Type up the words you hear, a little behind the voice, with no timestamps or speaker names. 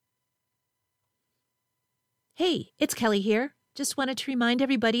Hey, it's Kelly here. Just wanted to remind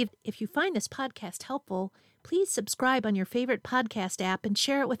everybody, if you find this podcast helpful, please subscribe on your favorite podcast app and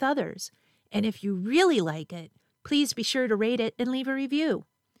share it with others. And if you really like it, please be sure to rate it and leave a review.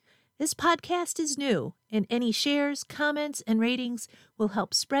 This podcast is new, and any shares, comments, and ratings will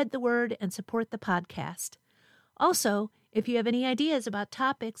help spread the word and support the podcast. Also, if you have any ideas about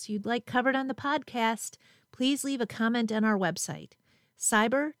topics you'd like covered on the podcast, please leave a comment on our website,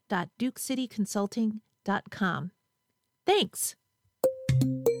 cyber.dukecityconsulting.com. Thanks.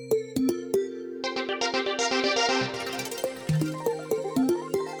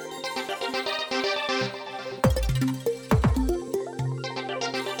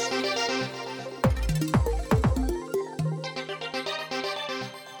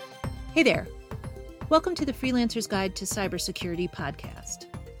 Hey there. Welcome to the Freelancer's Guide to Cybersecurity podcast.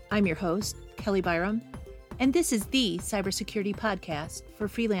 I'm your host, Kelly Byram, and this is the cybersecurity podcast for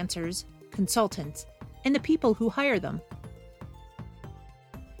freelancers, consultants, and the people who hire them.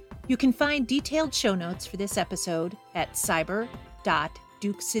 You can find detailed show notes for this episode at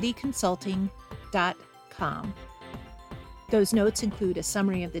cyber.dukecityconsulting.com. Those notes include a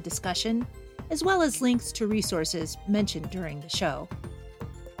summary of the discussion, as well as links to resources mentioned during the show.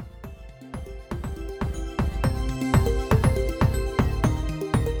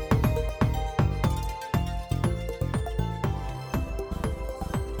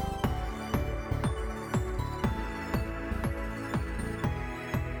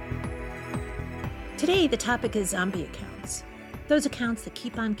 Today, the topic is zombie accounts. Those accounts that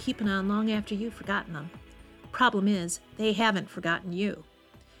keep on keeping on long after you've forgotten them. Problem is, they haven't forgotten you.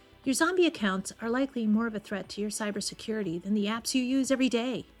 Your zombie accounts are likely more of a threat to your cybersecurity than the apps you use every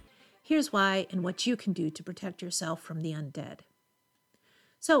day. Here's why and what you can do to protect yourself from the undead.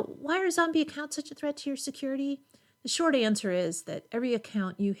 So, why are zombie accounts such a threat to your security? The short answer is that every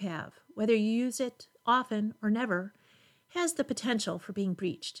account you have, whether you use it often or never, has the potential for being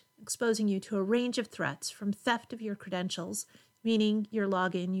breached, exposing you to a range of threats from theft of your credentials, meaning your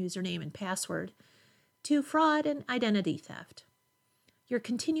login, username, and password, to fraud and identity theft. Your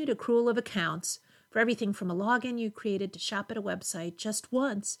continued accrual of accounts, for everything from a login you created to shop at a website just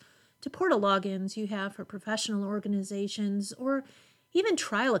once, to portal logins you have for professional organizations, or even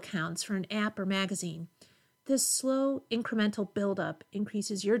trial accounts for an app or magazine, this slow, incremental buildup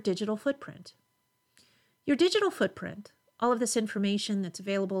increases your digital footprint. Your digital footprint, all of this information that's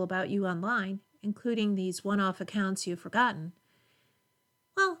available about you online, including these one-off accounts you've forgotten,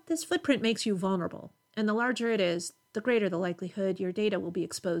 well, this footprint makes you vulnerable, and the larger it is, the greater the likelihood your data will be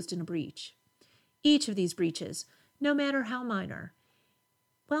exposed in a breach. Each of these breaches, no matter how minor,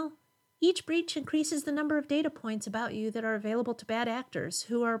 well, each breach increases the number of data points about you that are available to bad actors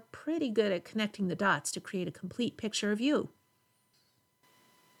who are pretty good at connecting the dots to create a complete picture of you.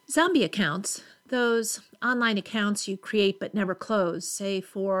 Zombie accounts, those online accounts you create but never close, say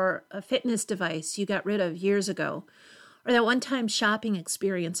for a fitness device you got rid of years ago, or that one-time shopping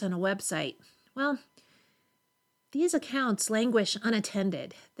experience on a website, well, these accounts languish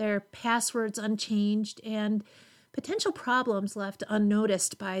unattended, their passwords unchanged, and potential problems left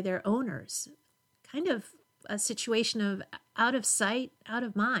unnoticed by their owners. Kind of a situation of out of sight, out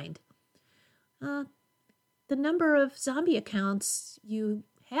of mind. The number of zombie accounts you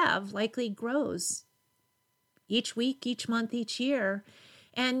have likely grows each week, each month, each year.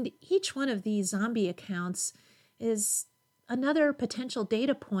 And each one of these zombie accounts is another potential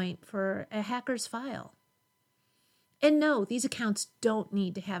data point for a hacker's file. And no, these accounts don't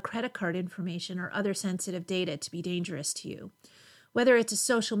need to have credit card information or other sensitive data to be dangerous to you. Whether it's a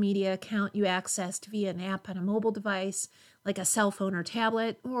social media account you accessed via an app on a mobile device, like a cell phone or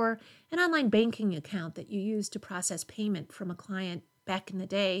tablet, or an online banking account that you use to process payment from a client back in the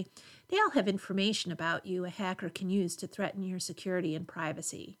day, they all have information about you a hacker can use to threaten your security and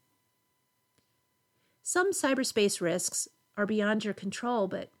privacy. Some cyberspace risks are beyond your control,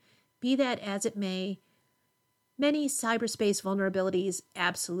 but be that as it may, many cyberspace vulnerabilities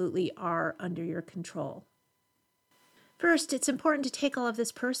absolutely are under your control. First, it's important to take all of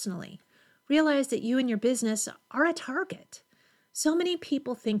this personally. Realize that you and your business are a target. So many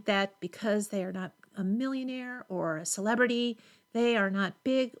people think that because they are not a millionaire or a celebrity, they are not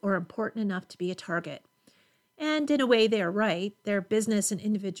big or important enough to be a target. And in a way, they are right. Their business and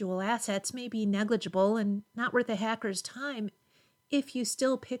individual assets may be negligible and not worth a hacker's time if you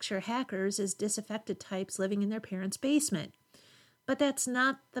still picture hackers as disaffected types living in their parents' basement. But that's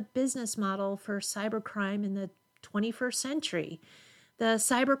not the business model for cybercrime in the 21st century. The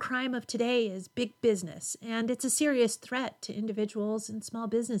cybercrime of today is big business, and it's a serious threat to individuals and small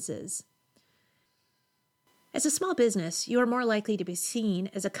businesses. As a small business, you are more likely to be seen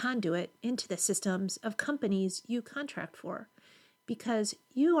as a conduit into the systems of companies you contract for, because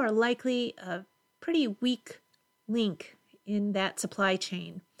you are likely a pretty weak link in that supply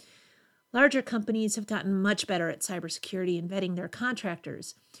chain. Larger companies have gotten much better at cybersecurity and vetting their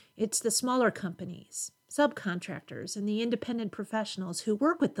contractors. It's the smaller companies, subcontractors, and the independent professionals who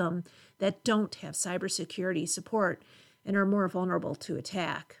work with them that don't have cybersecurity support and are more vulnerable to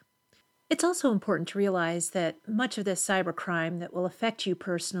attack. It's also important to realize that much of this cybercrime that will affect you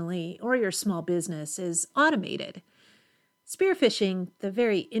personally or your small business is automated. Spear phishing, the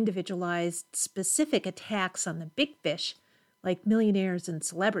very individualized, specific attacks on the big fish, like millionaires and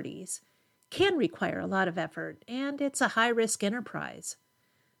celebrities, can require a lot of effort, and it's a high-risk enterprise.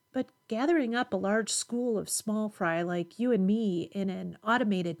 But gathering up a large school of small fry like you and me in an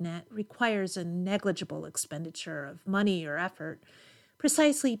automated net requires a negligible expenditure of money or effort,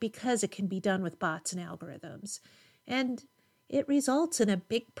 precisely because it can be done with bots and algorithms, and it results in a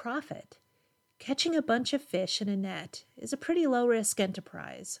big profit. Catching a bunch of fish in a net is a pretty low-risk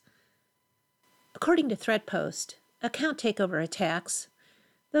enterprise. According to ThreatPost, account takeover attacks,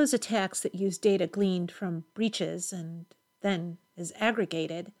 those attacks that use data gleaned from breaches and then is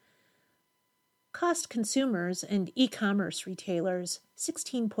aggregated, cost consumers and e-commerce retailers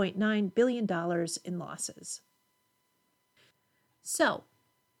 $16.9 billion in losses. So,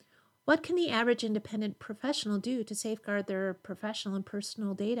 what can the average independent professional do to safeguard their professional and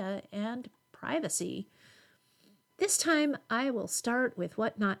personal data and privacy? This time, I will start with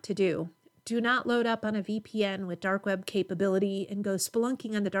what not to do. Do not load up on a VPN with dark web capability and go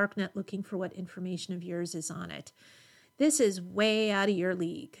spelunking on the darknet looking for what information of yours is on it. This is way out of your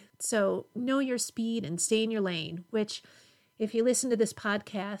league. So know your speed and stay in your lane, which, if you listen to this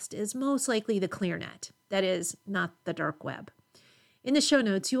podcast, is most likely the ClearNet. That is, not the dark web. In the show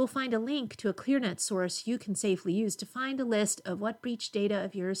notes, you will find a link to a ClearNet source you can safely use to find a list of what breach data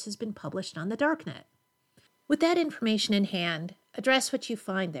of yours has been published on the darknet. With that information in hand, address what you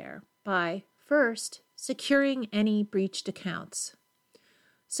find there by, first, securing any breached accounts.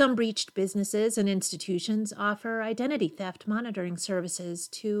 Some breached businesses and institutions offer identity theft monitoring services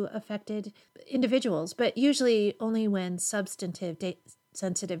to affected individuals, but usually only when substantive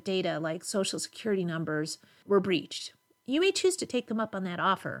sensitive data like social security numbers were breached. You may choose to take them up on that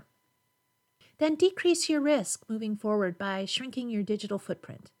offer. Then decrease your risk moving forward by shrinking your digital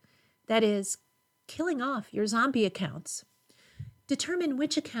footprint. That is, killing off your zombie accounts. Determine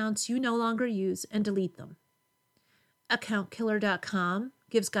which accounts you no longer use and delete them. AccountKiller.com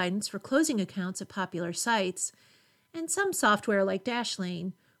gives guidance for closing accounts at popular sites, and some software like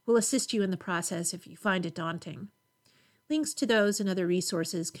Dashlane will assist you in the process if you find it daunting. Links to those and other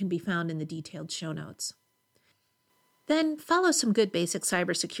resources can be found in the detailed show notes. Then follow some good basic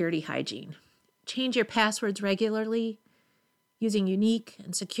cybersecurity hygiene. Change your passwords regularly, using unique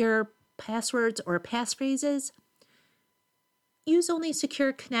and secure passwords or passphrases. Use only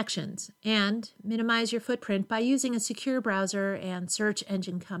secure connections and minimize your footprint by using a secure browser and search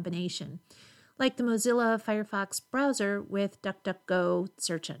engine combination, like the Mozilla Firefox browser with DuckDuckGo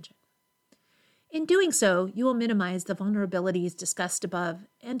search engine. In doing so, you will minimize the vulnerabilities discussed above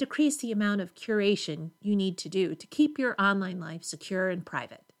and decrease the amount of curation you need to do to keep your online life secure and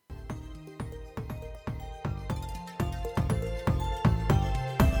private.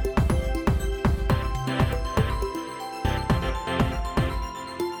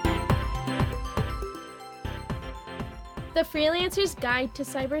 The Freelancer's Guide to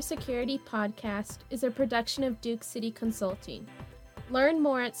Cybersecurity podcast is a production of Duke City Consulting. Learn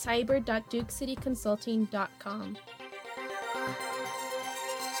more at cyber.dukecityconsulting.com.